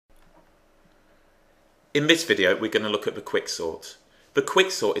In this video, we're going to look at the quicksort. The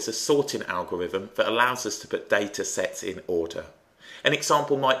quicksort is a sorting algorithm that allows us to put data sets in order. An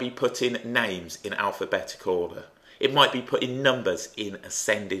example might be putting names in alphabetical order. It might be putting numbers in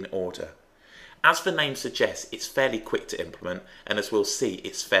ascending order. As the name suggests, it's fairly quick to implement, and as we'll see,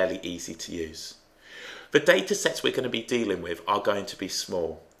 it's fairly easy to use. The data sets we're going to be dealing with are going to be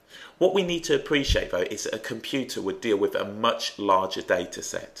small. What we need to appreciate though is that a computer would deal with a much larger data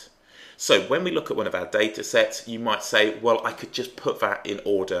set. So when we look at one of our data sets, you might say, well, I could just put that in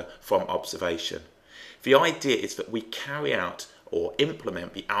order from observation. The idea is that we carry out or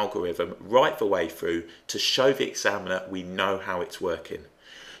implement the algorithm right the way through to show the examiner we know how it's working.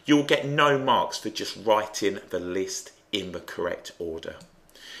 You'll get no marks for just writing the list in the correct order.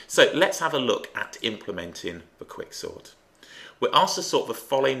 So let's have a look at implementing the quicksort. We're asked to sort the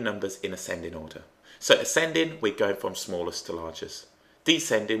following numbers in ascending order. So ascending, we're going from smallest to largest.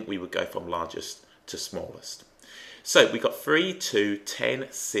 Descending, we would go from largest to smallest. So we've got 3, 2, 10,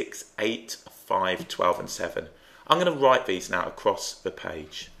 6, 8, 5, 12 and 7. I'm going to write these now across the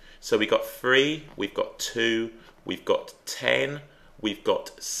page. So we've got 3, we've got 2, we've got 10, we've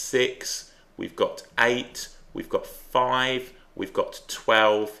got 6, we've got 8, we've got 5, we've got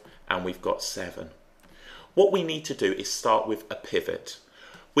 12 and we've got 7. What we need to do is start with a pivot.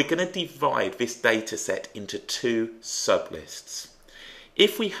 We're going to divide this data set into two sublists.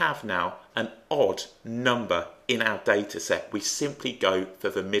 If we have now an odd number in our data set, we simply go for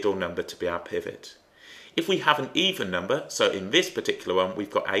the middle number to be our pivot. If we have an even number, so in this particular one we've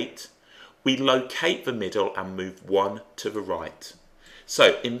got 8, we locate the middle and move 1 to the right.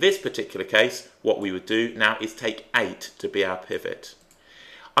 So in this particular case, what we would do now is take 8 to be our pivot.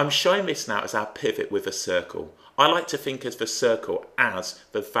 I'm showing this now as our pivot with a circle. I like to think of the circle as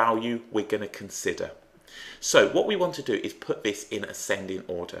the value we're going to consider. So what we want to do is put this in ascending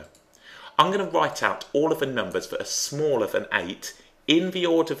order. I'm going to write out all of the numbers that are smaller than 8 in the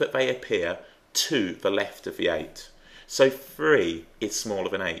order that they appear to the left of the 8. So 3 is smaller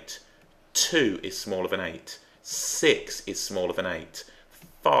than 8, 2 is smaller than 8, 6 is smaller than 8,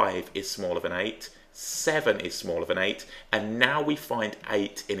 5 is smaller than 8, 7 is smaller than 8, and now we find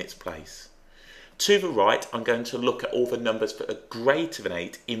 8 in its place. To the right, I'm going to look at all the numbers that are greater than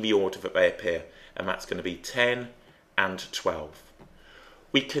 8 in the order that they appear, and that's going to be 10 and 12.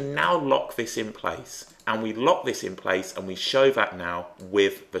 We can now lock this in place, and we lock this in place and we show that now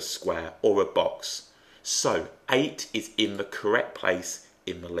with the square or a box. So 8 is in the correct place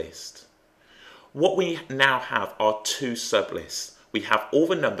in the list. What we now have are two sublists. We have all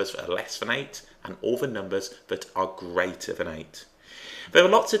the numbers that are less than 8 and all the numbers that are greater than 8. There are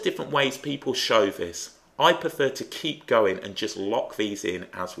lots of different ways people show this. I prefer to keep going and just lock these in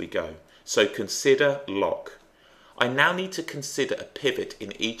as we go. So consider lock. I now need to consider a pivot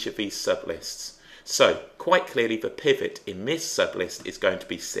in each of these sublists. So quite clearly the pivot in this sublist is going to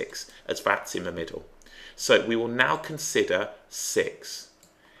be 6, as that's in the middle. So we will now consider 6.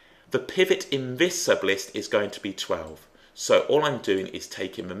 The pivot in this sublist is going to be 12. So all I'm doing is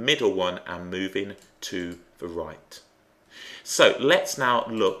taking the middle one and moving to the right. So let's now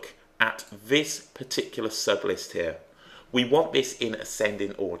look at this particular sublist here. We want this in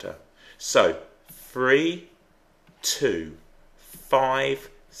ascending order. So 3, 2, 5,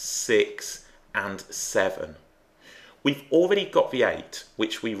 6 and 7. We've already got the 8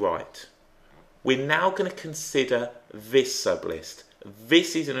 which we write. We're now going to consider this sublist.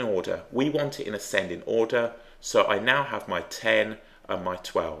 This is in order. We want it in ascending order. So I now have my 10 and my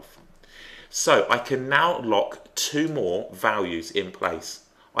 12. So I can now lock two more values in place.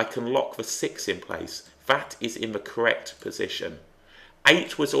 I can lock the 6 in place. That is in the correct position.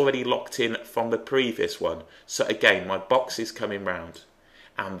 8 was already locked in from the previous one. So again, my box is coming round.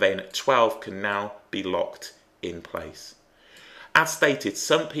 And then 12 can now be locked in place. As stated,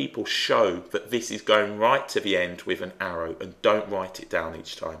 some people show that this is going right to the end with an arrow and don't write it down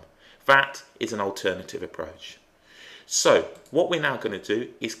each time. That is an alternative approach. So what we're now going to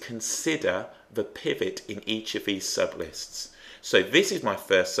do is consider the pivot in each of these sublists. So this is my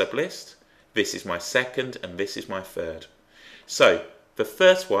first sublist, this is my second, and this is my third. So the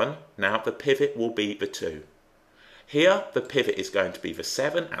first one, now the pivot will be the 2. Here the pivot is going to be the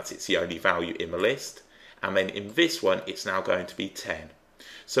 7 as it's the only value in the list. And then in this one it's now going to be 10.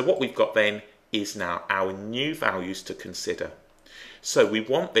 So what we've got then is now our new values to consider. So we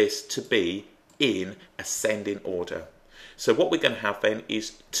want this to be in ascending order. So what we're going to have then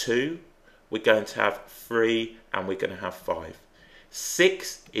is 2, we're going to have 3 and we're going to have 5.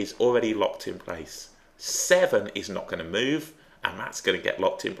 6 is already locked in place. 7 is not going to move and that's going to get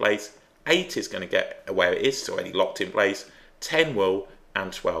locked in place. 8 is going to get where it is, it's already locked in place. 10 will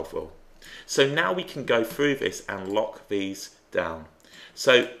and 12 will. So now we can go through this and lock these down.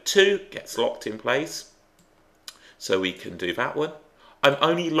 So 2 gets locked in place. So we can do that one. I'm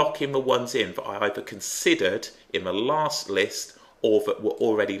only locking the ones in that I either considered in the last list or that were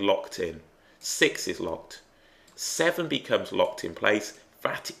already locked in. 6 is locked. 7 becomes locked in place.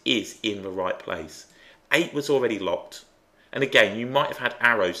 That is in the right place. 8 was already locked. And again, you might have had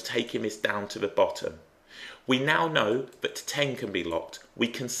arrows taking this down to the bottom. We now know that 10 can be locked. We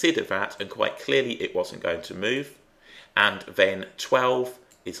consider that, and quite clearly it wasn't going to move. And then 12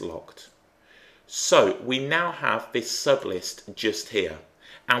 is locked. So we now have this sublist just here.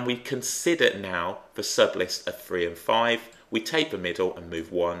 And we consider now the sublist of 3 and 5. We take the middle and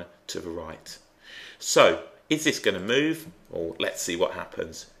move 1 to the right. So is this going to move? Well, let's see what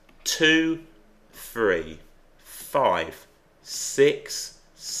happens. 2, 3, 5, 6,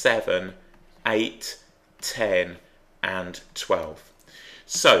 7, 8, 10 and 12.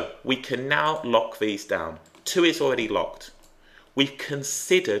 So we can now lock these down. 2 is already locked. We've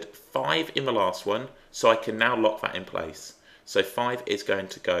considered 5 in the last one, so I can now lock that in place. So 5 is going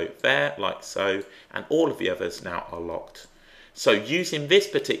to go there, like so, and all of the others now are locked. So using this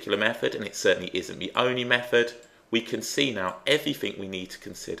particular method, and it certainly isn't the only method, we can see now everything we need to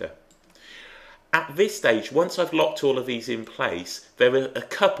consider. At this stage, once I've locked all of these in place, there are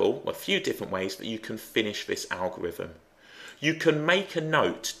a few different ways that you can finish this algorithm. You can make a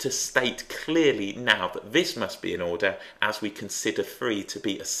note to state clearly now that this must be in order as we consider 3 to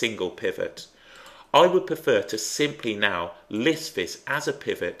be a single pivot. I would prefer to simply now list this as a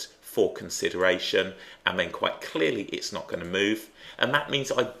pivot for consideration, and then quite clearly it's not going to move, and that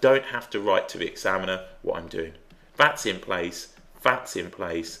means I don't have to write to the examiner what I'm doing. That's in place,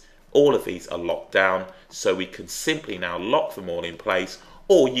 all of these are locked down, so we can simply now lock them all in place,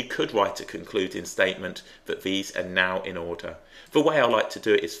 or you could write a concluding statement that these are now in order. The way I like to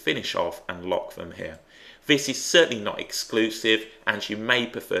do it is finish off and lock them here. This is certainly not exclusive, and you may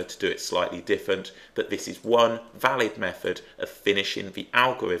prefer to do it slightly different, but this is one valid method of finishing the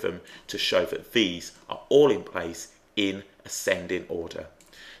algorithm to show that these are all in place in ascending order.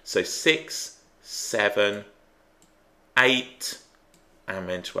 So 6, 7, 8, and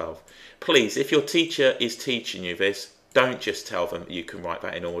then 12. Please, if your teacher is teaching you this, don't just tell them that you can write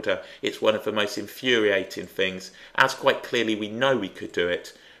that in order. It's one of the most infuriating things, as quite clearly we know we could do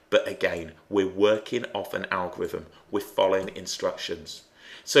it, but again, we're working off an algorithm. We're following instructions.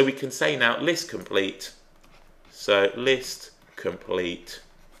 So we can say now, list complete. So list complete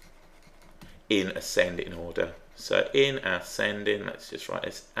in ascending order. So in ascending, let's just write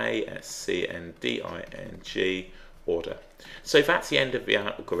this ASCNDING order. So that's the end of the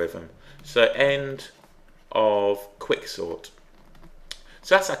algorithm. So end of quicksort.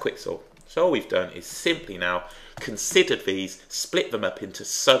 So that's our quicksort. So all we've done is simply now considered these, split them up into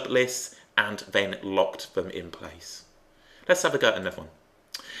sublists, and then locked them in place. Let's have a go at another one.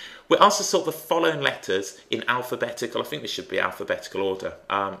 We're asked to sort the following letters in alphabetical, I think this should be alphabetical order,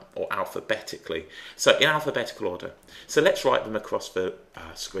 or alphabetically. So in alphabetical order. So let's write them across the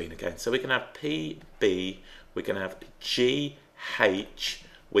screen again. So we're going to have P, B, we're going to have G, H,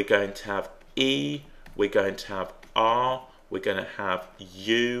 we're going to have E, we're going to have R, we're going to have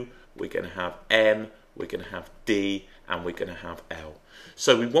U, we're going to have M, we're going to have D, and we're going to have L.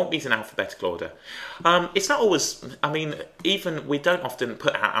 So we want these in alphabetical order. It's not always, even we don't often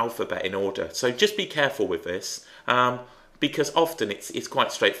put our alphabet in order. So just be careful with this, because often it's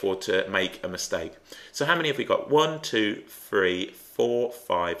quite straightforward to make a mistake. So how many have we got? 1, 2, 3, 4,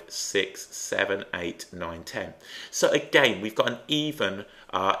 5, 6, 7, 8, 9, 10. So again, we've got an even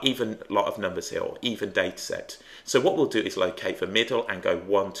lot of numbers here, or even data set. So what we'll do is locate the middle and go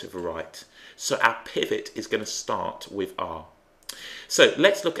 1 to the right. So our pivot is going to start with R. So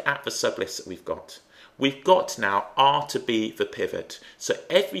let's look at the sublists that we've got. We've got now R to be the pivot. So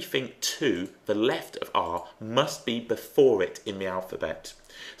everything to the left of R must be before it in the alphabet.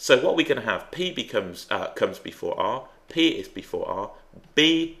 So what we're going to have, P comes before R, P is before R,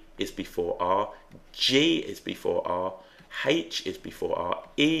 B is before R, G is before R, H is before R,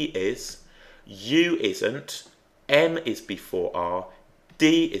 E is, U isn't, M is before R,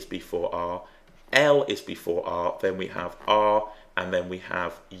 D is before R, L is before R, then we have R, and then we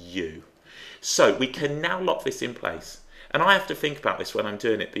have U. So we can now lock this in place. And I have to think about this when I'm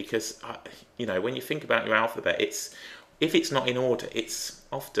doing it, because, when you think about your alphabet, if it's not in order, it's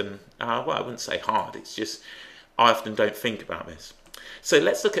often, I wouldn't say hard, it's just, I often don't think about this. So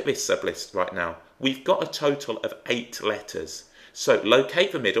let's look at this sublist right now. We've got a total of 8 letters. So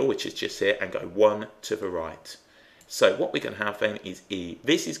locate the middle, which is just here, and go 1 to the right. So what we're going to have then is E.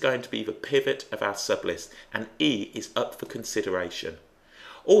 This is going to be the pivot of our sublist, and E is up for consideration.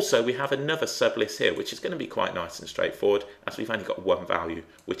 Also, we have another sublist here, which is going to be quite nice and straightforward, as we've only got one value,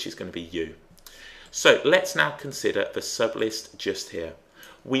 which is going to be U. So let's now consider the sublist just here.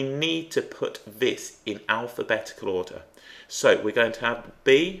 We need to put this in alphabetical order. So we're going to have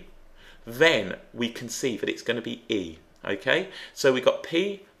B, then we can see that it's going to be E. Okay, so we've got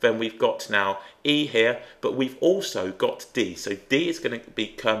P, then we've got now E here, but we've also got D. So D is going to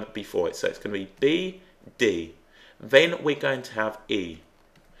come before it. So it's going to be B, D. Then we're going to have E.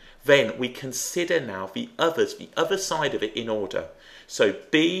 Then we consider now the others, the other side of it in order. So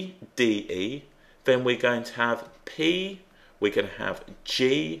B, D, E. Then we're going to have P, we're going to have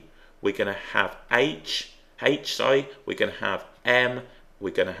G, we're going to have we're going to have M,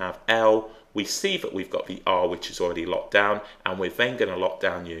 we're going to have L. We see that we've got the R, which is already locked down, and we're then going to lock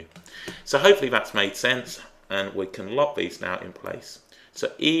down U. So hopefully that's made sense, and we can lock these now in place.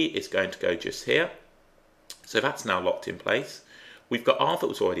 So E is going to go just here. So that's now locked in place. We've got R that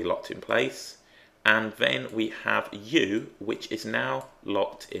was already locked in place, and then we have U, which is now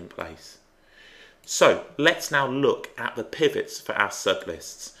locked in place. So let's now look at the pivots for our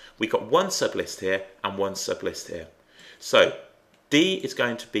sublists. We've got one sublist here and one sublist here. So D is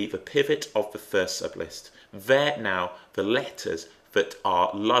going to be the pivot of the first sublist. They're now the letters that are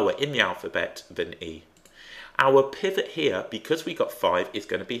lower in the alphabet than E. Our pivot here, because we got 5, is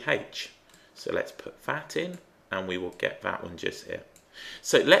going to be H. So let's put that in, and we will get that one just here.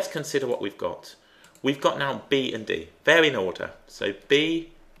 So let's consider what we've got. We've got now B and D. They're in order. So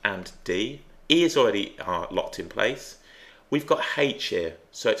B and D. E is already locked in place. We've got H here.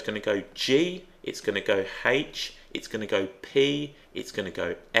 So it's going to go G, it's going to go H, it's going to go P, it's going to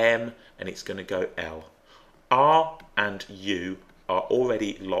go M, and it's going to go L. R and U are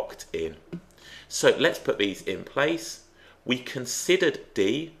already locked in. So let's put these in place. We considered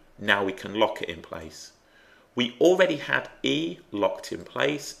D, now we can lock it in place. We already had E locked in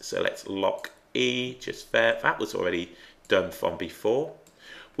place, so let's lock E just there. That was already done from before.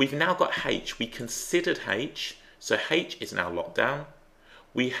 We've now got H. We considered H, so H is now locked down.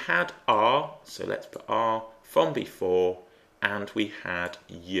 We had R, so let's put R from before, and we had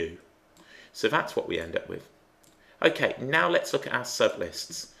U. So that's what we end up with. Okay, now let's look at our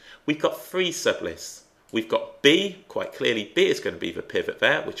sublists. We've got 3 sublists. We've got B, quite clearly B is going to be the pivot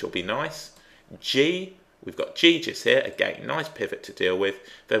there, which will be nice. G, we've got G just here, again, nice pivot to deal with.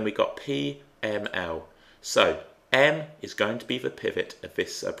 Then we've got P, M, L. So M is going to be the pivot of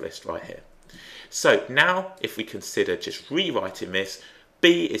this sublist right here. So now, if we consider just rewriting this,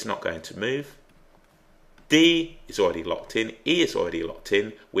 B is not going to move. D is already locked in. E is already locked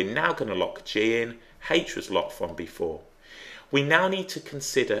in. We're now going to lock G in. H was locked from before. We now need to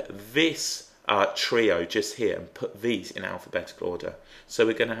consider this trio just here and put these in alphabetical order. So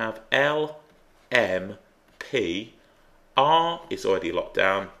we're going to have L, M, P. R is already locked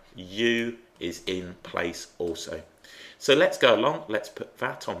down. U is in place also. So let's go along. Let's put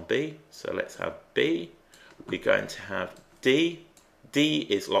that on B. So let's have B. We're going to have D. D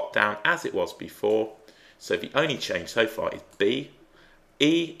is locked down as it was before. So the only change so far is B.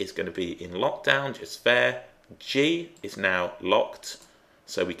 E is going to be in lockdown just there. G is now locked.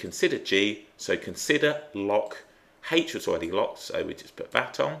 So we consider G. So consider lock. H was already locked, so we just put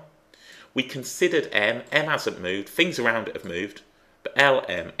that on. We considered M. M hasn't moved. Things around it have moved. But L,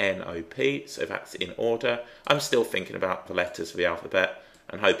 M, N, O, P, so that's in order. I'm still thinking about the letters of the alphabet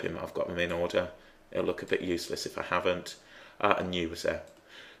and hoping that I've got them in order. It'll look a bit useless if I haven't. And U was there.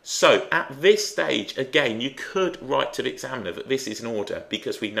 So at this stage, again, you could write to the examiner that this is in order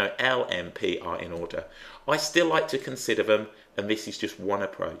because we know L, M, P are in order. I still like to consider them, and this is just one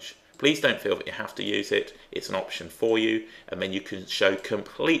approach. Please don't feel that you have to use it. It's an option for you, and then you can show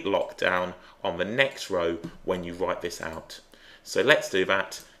complete lockdown on the next row when you write this out. So let's do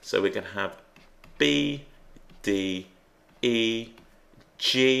that. So we're going to have B, D, E,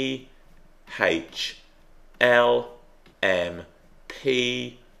 G, H, L, M,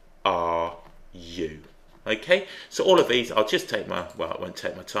 P, R, U. Okay, so all of these, I'll just take my, well, I won't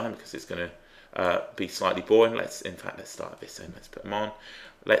take my time because it's going to be slightly boring. Let's start this in. Let's put them on.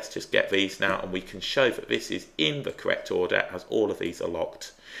 Let's just get these now, and we can show that this is in the correct order as all of these are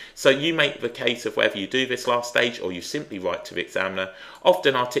locked. So you make the case of whether you do this last stage or you simply write to the examiner.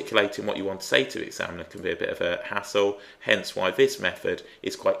 Often articulating what you want to say to the examiner can be a bit of a hassle, hence why this method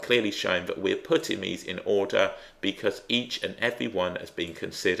is quite clearly showing that we're putting these in order because each and every one has been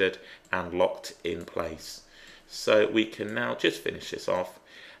considered and locked in place. So we can now just finish this off.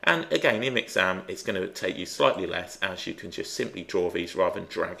 And again, in the exam, it's going to take you slightly less as you can just simply draw these rather than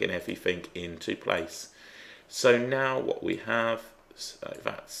dragging everything into place. So now what we have, so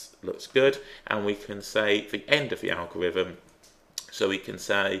that looks good, and we can say the end of the algorithm So we can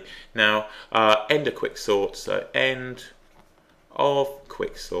say now end of quicksort, so end of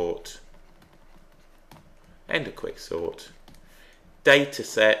quicksort, end of quicksort, data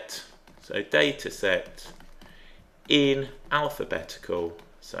set, so data set in alphabetical,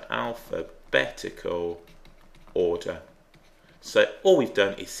 so alphabetical order. So all we've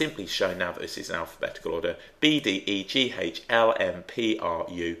done is simply show now that this is in alphabetical order. B, D, E, G, H, L, M, P, R,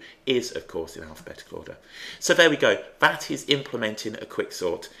 U is, of course, in alphabetical order. So there we go. That is implementing a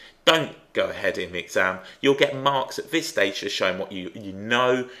quicksort. Don't go ahead in the exam. You'll get marks at this stage for showing what you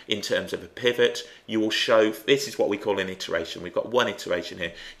know in terms of a pivot. You will show, this is what we call an iteration. We've got one iteration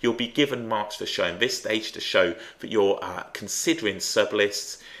here. You'll be given marks for showing this stage to show that you're considering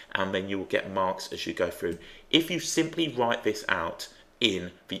sublists, and then you will get marks as you go through. If you simply write this out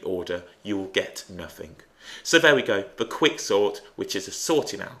in the order, you will get nothing. So there we go, the quicksort, which is a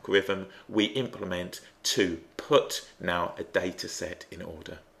sorting algorithm we implement to put now a data set in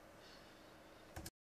order.